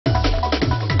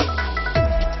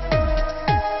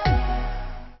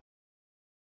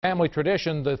Family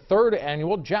tradition, the third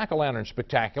annual Jack-o'-lantern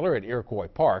Spectacular at Iroquois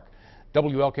Park.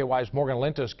 WLKY's Morgan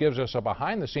Lintus gives us a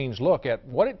behind-the-scenes look at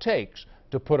what it takes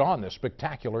to put on this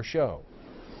spectacular show.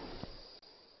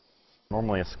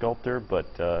 Normally a sculptor, but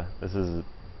this is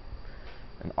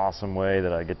an awesome way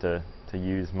that I get to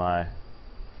use my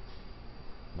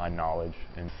knowledge.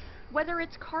 And whether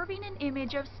it's carving an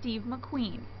image of Steve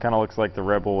McQueen, kind of looks like the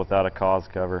Rebel Without a Cause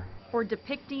cover, or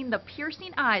depicting the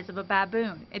piercing eyes of a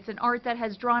baboon, it's an art that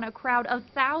has drawn a crowd of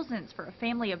thousands for a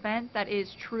family event that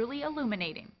is truly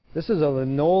illuminating. This is a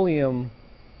linoleum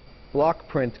block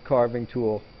print carving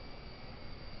tool,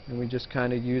 and we just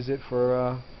kind of use it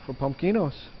for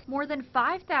pumpkinos. More than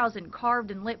 5,000 carved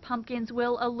and lit pumpkins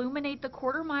will illuminate the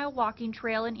quarter-mile walking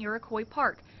trail in Iroquois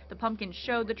Park. The pumpkins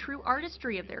show the true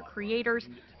artistry of their creators,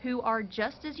 who are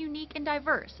just as unique and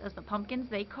diverse as the pumpkins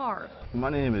they carve. My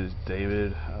name is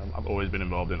David. I've always been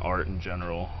involved in art in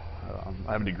general.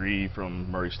 I have a degree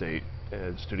from Murray State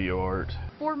in studio art.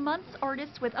 For months,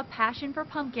 artists with a passion for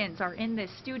pumpkins are in this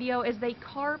studio as they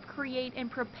carve, create, and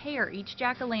prepare each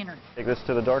jack-o'-lantern. Take this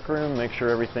to the dark room, make sure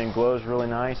everything glows really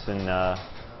nice, and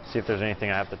see if there's anything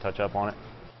I have to touch up on it.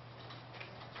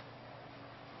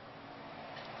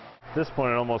 At this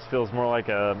point, it almost feels more like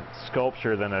a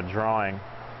sculpture than a drawing,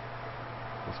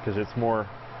 just because it's more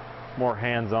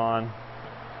hands-on.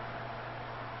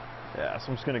 Yeah, so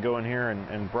I'm just going to go in here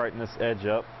and brighten this edge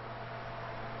up,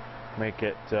 make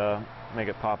it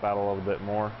pop out a little bit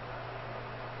more.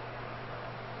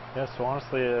 Yeah, so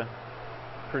honestly,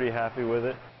 pretty happy with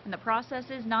it. And the process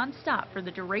is non-stop for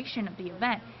the duration of the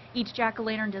event. Each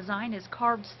jack-o'-lantern design is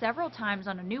carved several times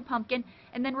on a new pumpkin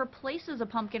and then replaces a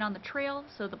pumpkin on the trail,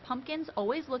 so the pumpkins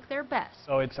always look their best.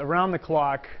 So it's around the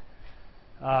clock,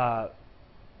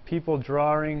 people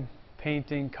drawing,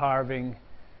 painting, carving,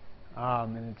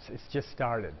 and it's just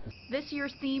started. This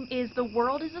year's theme is The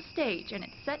World is a Stage, and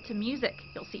it's set to music.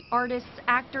 You'll see artists,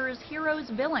 actors, heroes,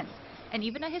 villains, and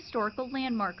even a historical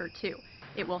landmark or two.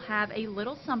 It will have a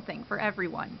little something for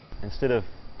everyone. Instead of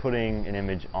putting an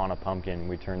image on a pumpkin,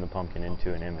 we turn the pumpkin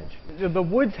into an image. The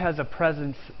woods has a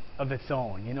presence of its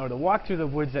own. You know, to walk through the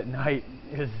woods at night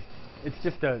it's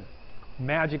just a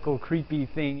magical, creepy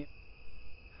thing.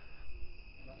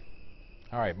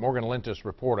 All right, Morgan Lintus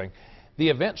reporting. The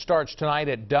event starts tonight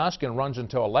at dusk and runs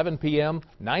until 11 p.m.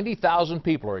 90,000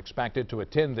 people are expected to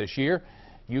attend this year.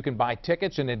 You can buy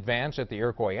tickets in advance at the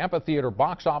Iroquois Amphitheater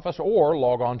box office or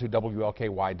log on to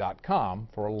WLKY.com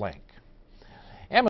for a link.